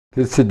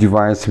This is a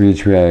device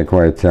which we are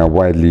quite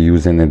widely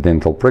using in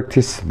dental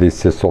practice.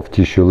 This is a soft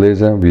tissue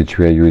laser which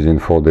we are using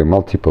for the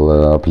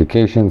multiple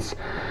applications.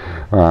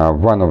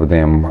 One of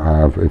them,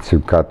 it's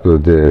cut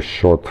with the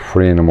short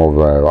frame of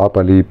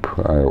upper lip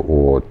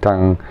or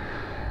tongue,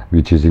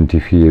 which is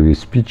interfere with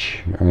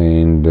speech,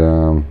 and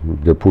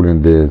they're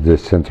pulling the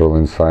central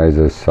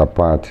incisors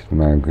apart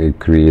and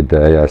create the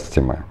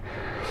diastema.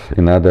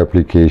 Another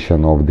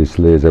application of this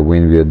laser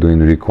when we are doing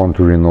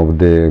recontouring of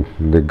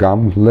the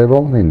gum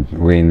level, and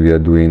when we are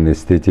doing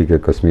aesthetic or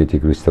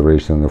cosmetic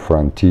restoration of the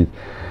front teeth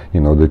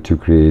in order to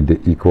create the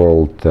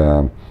equal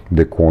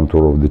the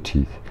contour of the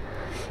teeth.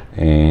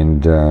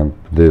 And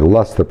the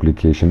last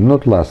application,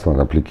 not last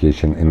one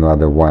application,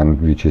 another one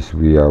which is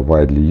we are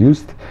widely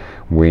used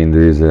when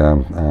there is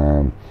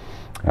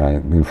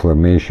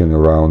inflammation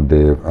around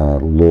the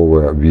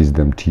lower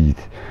wisdom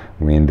teeth,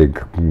 when the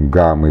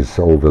gum is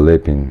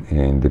overlapping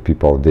and the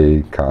people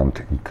they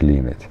can't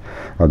clean it.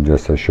 I'll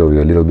just show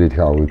you a little bit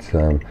how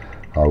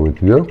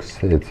it works.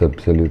 It's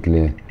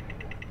absolutely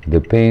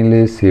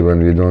painless,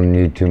 even we don't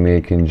need to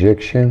make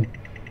injection,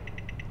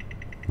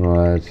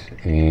 right?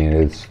 And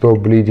it stops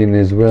bleeding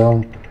as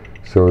well.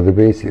 So the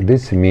basic,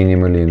 this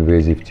minimally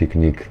invasive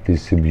technique,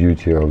 this is the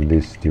beauty of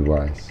this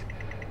device.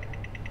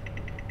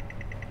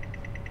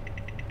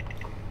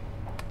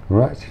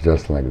 Right,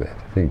 just like that.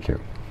 Thank you.